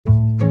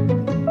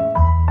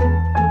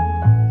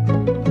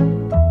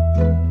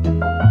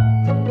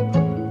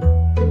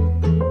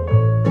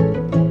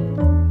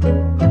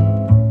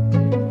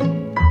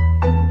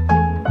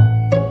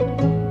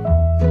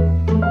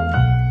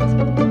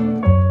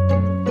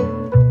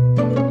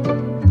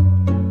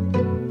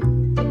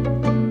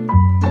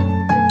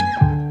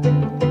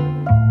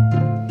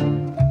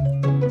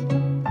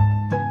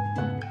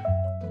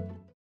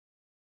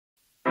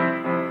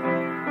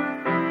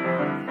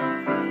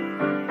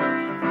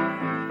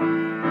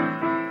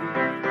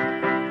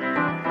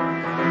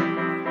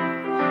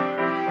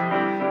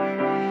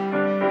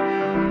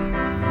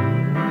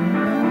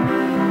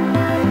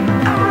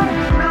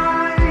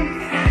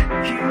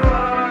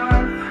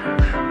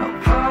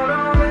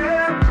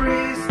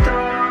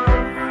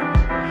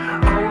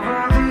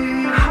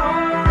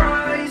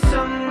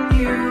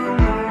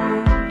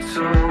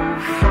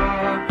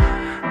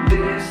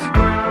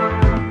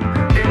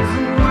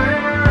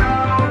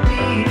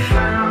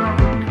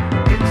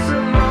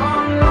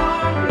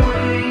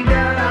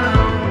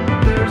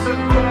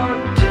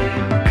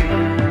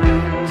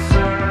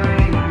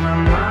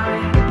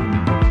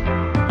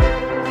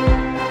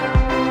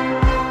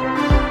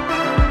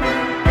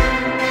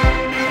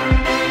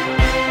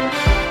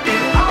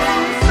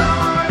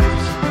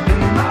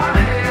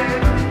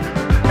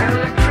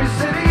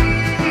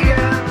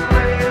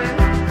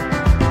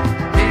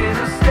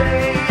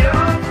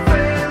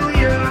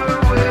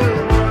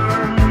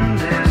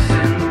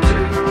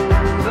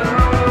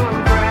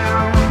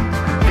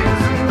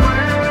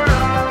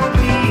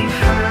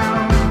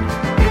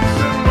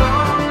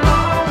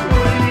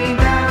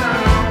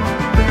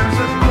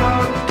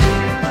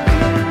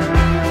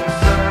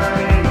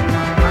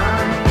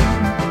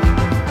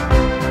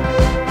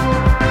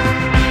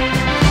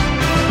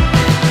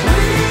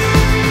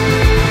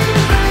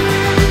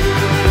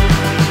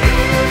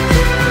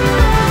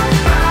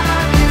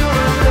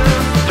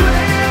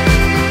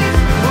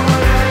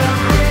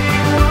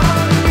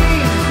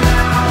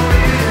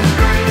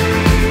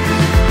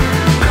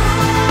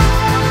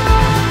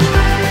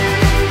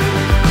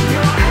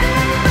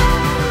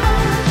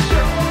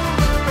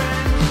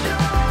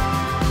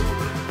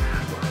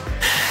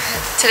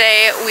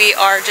Today we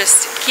are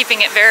just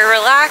keeping it very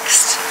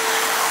relaxed.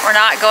 We're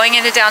not going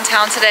into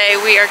downtown today.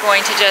 We are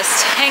going to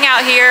just hang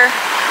out here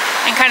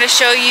and kind of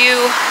show you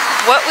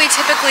what we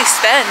typically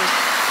spend.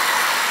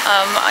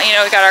 You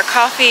know, we got our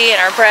coffee and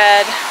our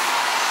bread,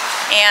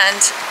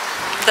 and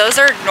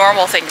those are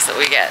normal things that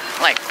we get,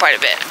 like quite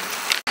a bit.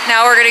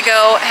 Now we're gonna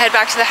go head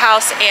back to the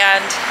house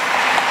and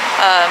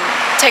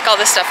take all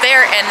this stuff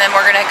there, and then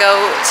we're gonna go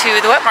to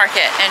the wet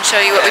market and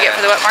show you what we get for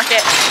the wet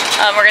market.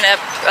 We're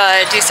gonna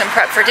do some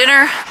prep for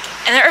dinner,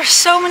 and there are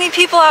so many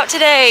people out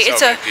today.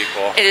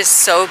 It is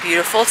so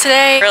beautiful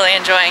today. Really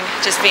enjoying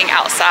just being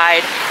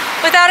outside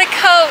without a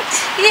coat.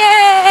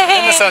 Yay!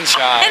 In the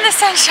sunshine. In the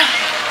sunshine.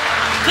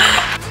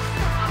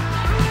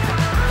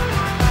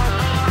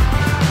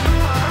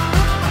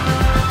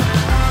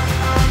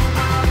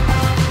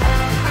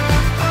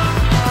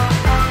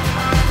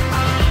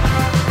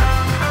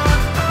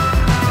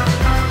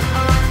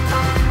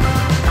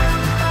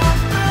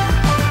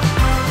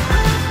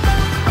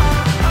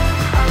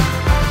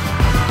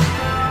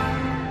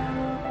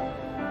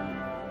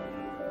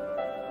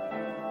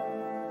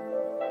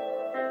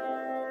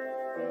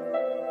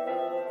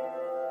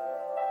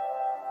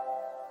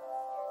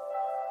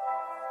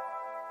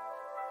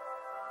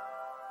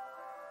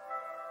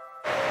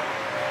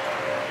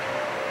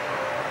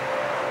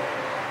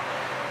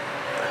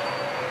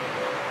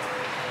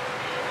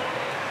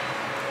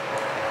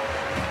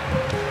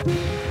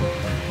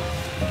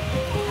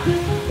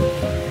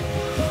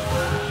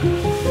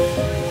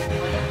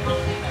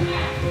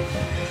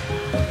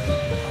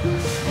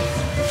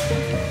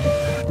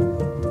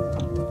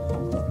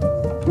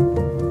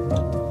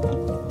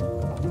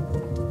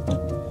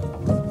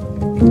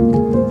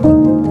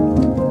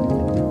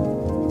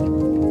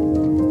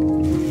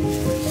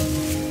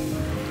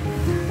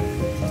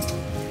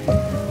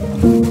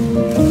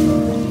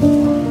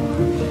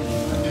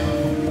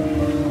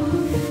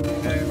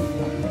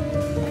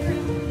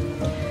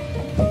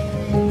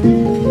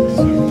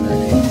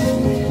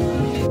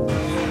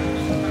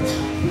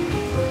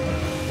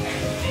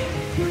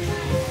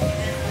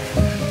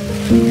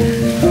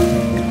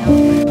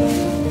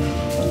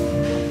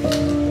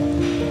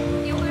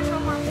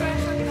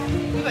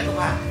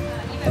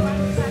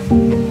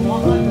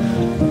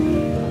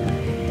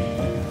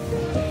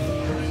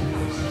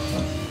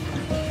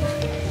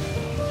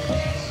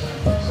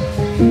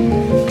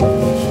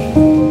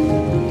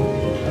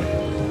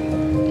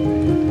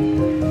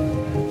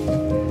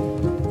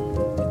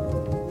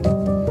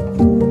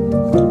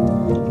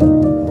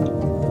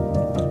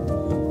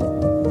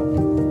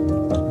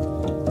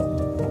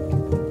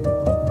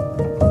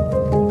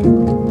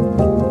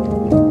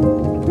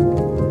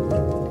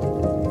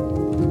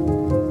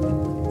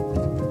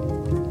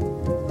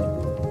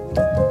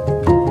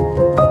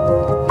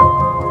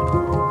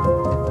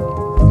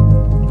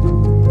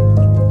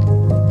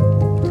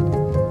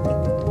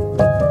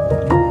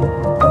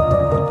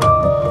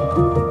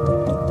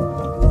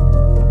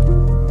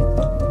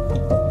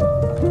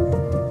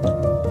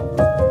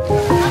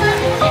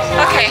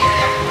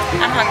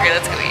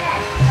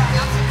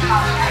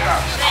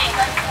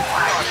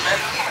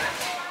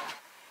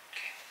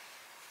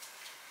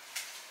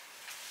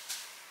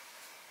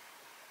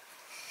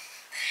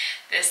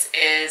 This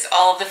is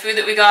all of the food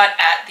that we got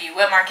at the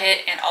wet market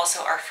and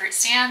also our fruit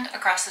stand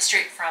across the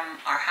street from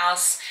our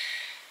house.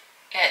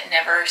 It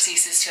never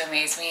ceases to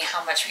amaze me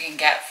how much we can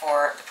get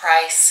for the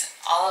price.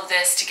 All of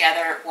this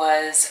together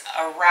was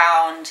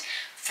around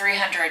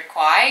 300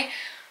 kwai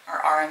or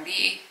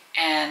RMB,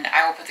 and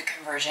I will put the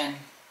conversion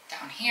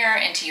down here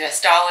into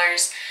US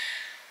dollars.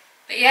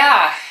 But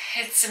yeah,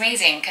 it's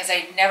amazing because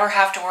I never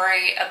have to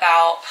worry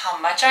about how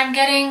much I'm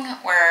getting,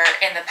 where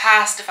in the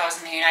past, if I was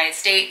in the United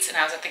States and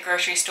I was at the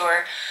grocery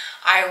store,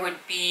 I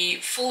would be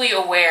fully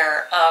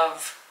aware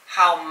of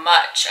how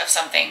much of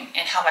something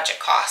and how much it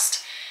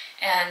cost.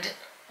 And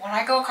when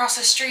I go across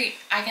the street,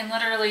 I can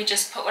literally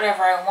just put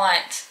whatever I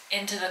want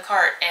into the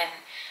cart and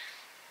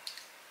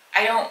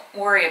I don't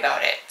worry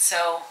about it.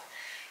 So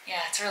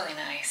yeah, it's really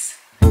nice.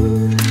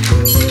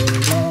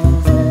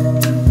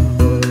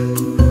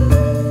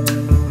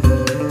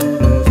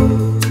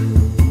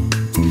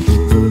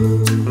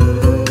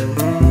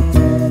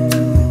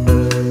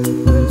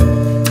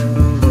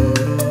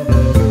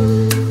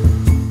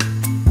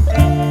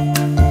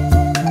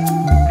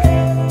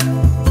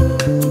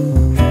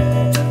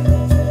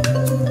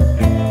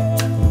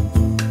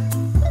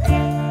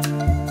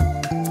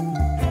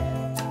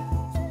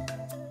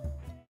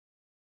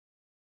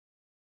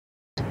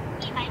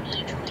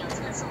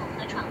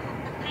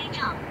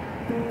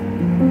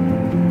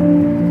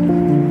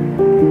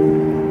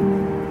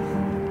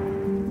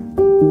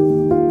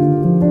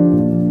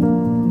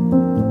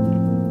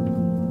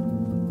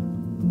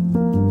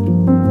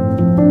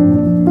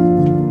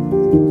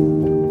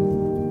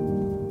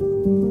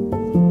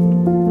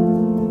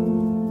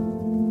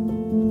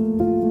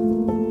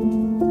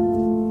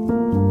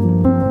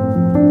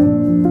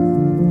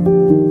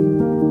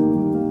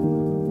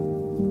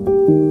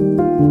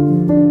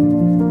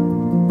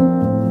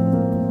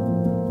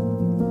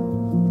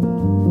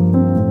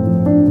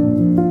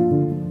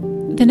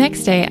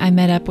 next day, I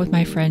met up with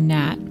my friend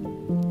Natt.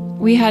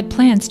 We had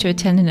plans to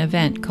attend an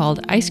event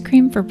called Ice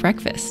Cream for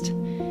Breakfast.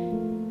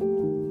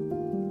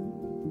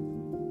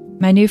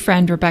 My new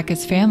friend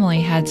Rebecca's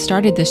family had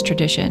started this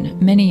tradition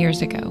many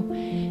years ago,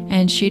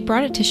 and she'd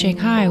brought it to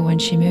Shanghai when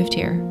she moved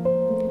here.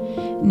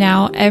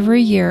 Now,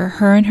 every year,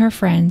 her and her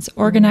friends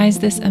organize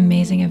this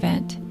amazing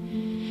event.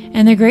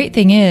 And the great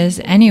thing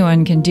is,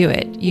 anyone can do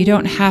it. You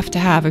don't have to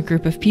have a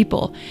group of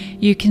people.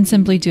 You can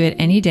simply do it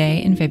any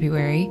day in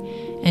February,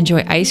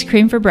 enjoy ice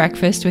cream for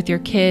breakfast with your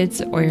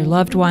kids or your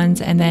loved ones,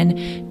 and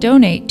then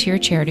donate to your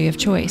charity of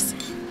choice.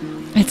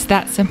 It's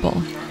that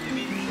simple.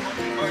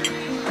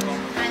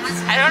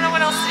 I don't know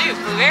what else to do.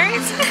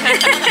 Blueberries?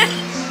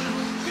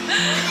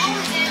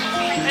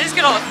 I just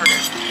get all the fruit.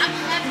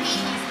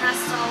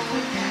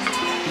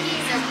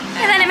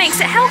 And then it makes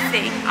it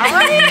healthy. All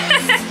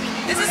right.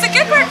 This is a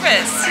good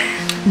breakfast.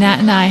 Natt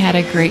and I had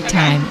a great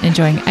time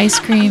enjoying ice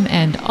cream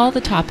and all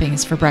the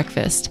toppings for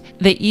breakfast.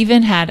 They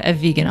even had a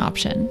vegan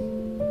option.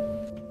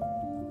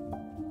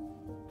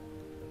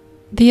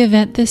 The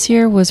event this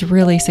year was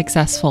really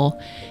successful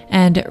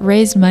and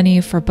raised money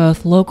for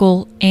both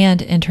local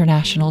and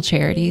international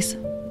charities.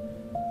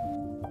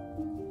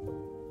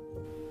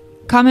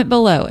 Comment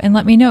below and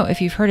let me know if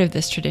you've heard of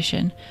this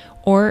tradition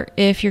or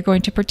if you're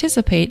going to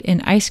participate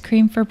in Ice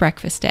Cream for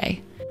Breakfast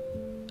Day.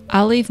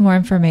 I'll leave more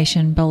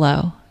information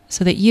below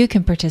so that you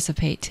can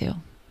participate too.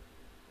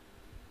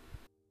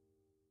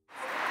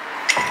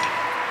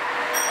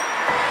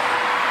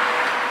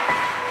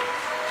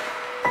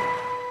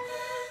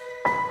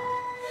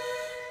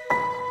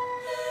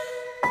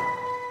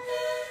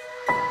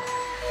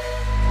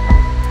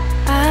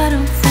 I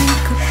don't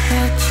think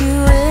about you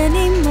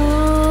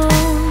anymore,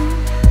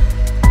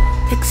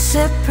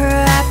 except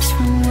perhaps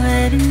when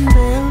wedding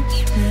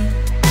bells ring.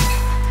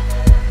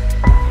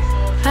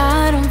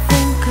 I don't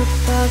think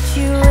about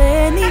you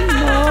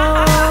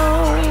anymore,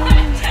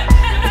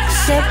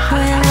 except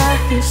when I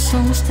hear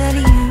songs that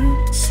you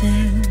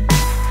sing.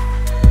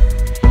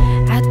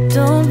 I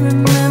don't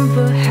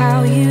remember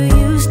how you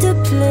used to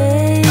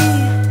play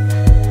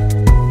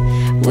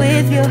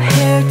with your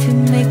hair to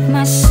make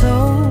my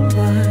soul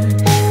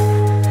rush,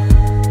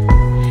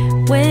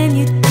 when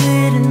you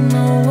didn't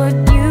know what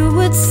you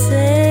would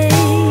say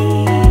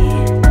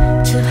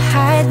to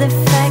hide the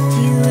fact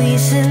you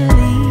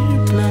easily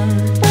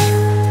blush.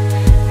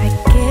 I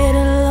get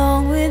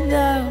along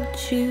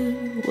without you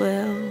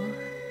well.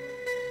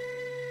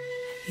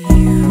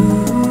 You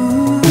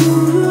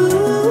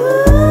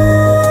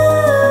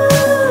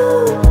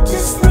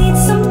just need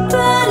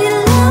somebody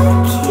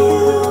like you.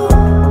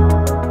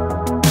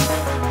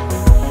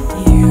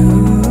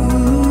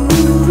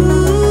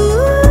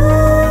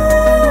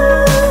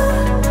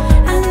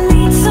 I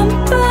need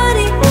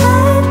somebody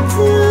like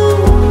you.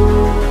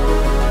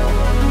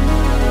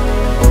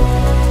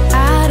 I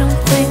don't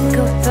think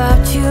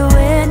about you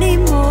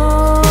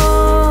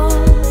anymore,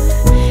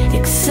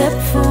 except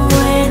for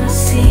when I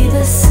see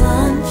the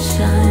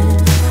sunshine,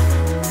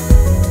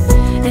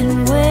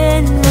 and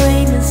when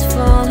rain is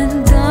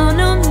falling down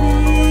on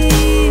me.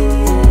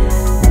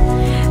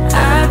 I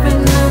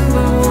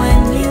remember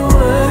when you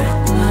were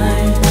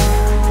mine.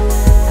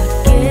 I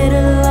get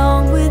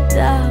along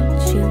without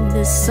you.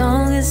 This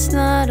song is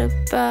not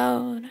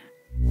about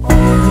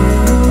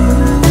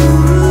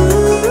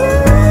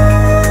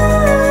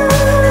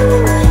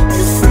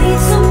just need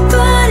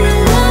somebody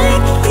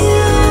like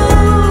you.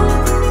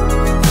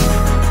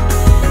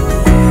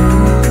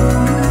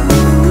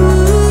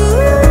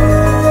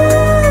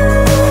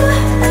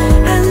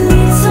 I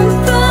need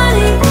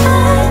somebody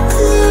like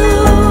you.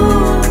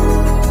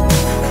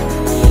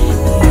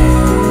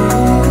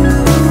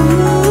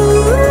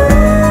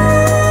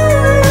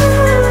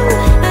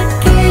 I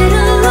get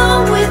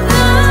along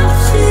without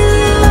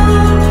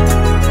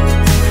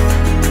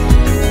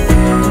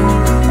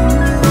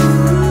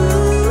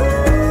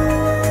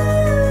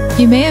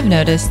You may have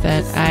noticed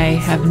that I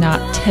have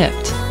not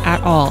tipped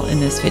at all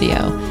in this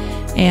video,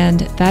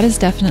 and that is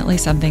definitely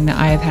something that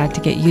I have had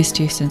to get used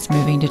to since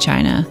moving to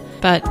China.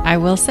 But I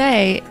will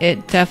say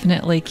it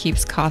definitely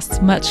keeps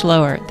costs much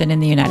lower than in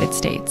the United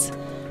States.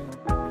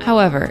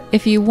 However,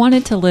 if you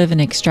wanted to live an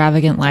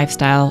extravagant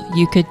lifestyle,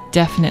 you could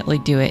definitely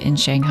do it in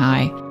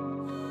Shanghai.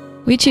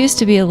 We choose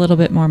to be a little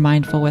bit more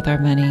mindful with our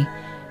money,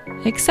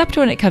 except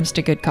when it comes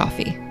to good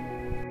coffee.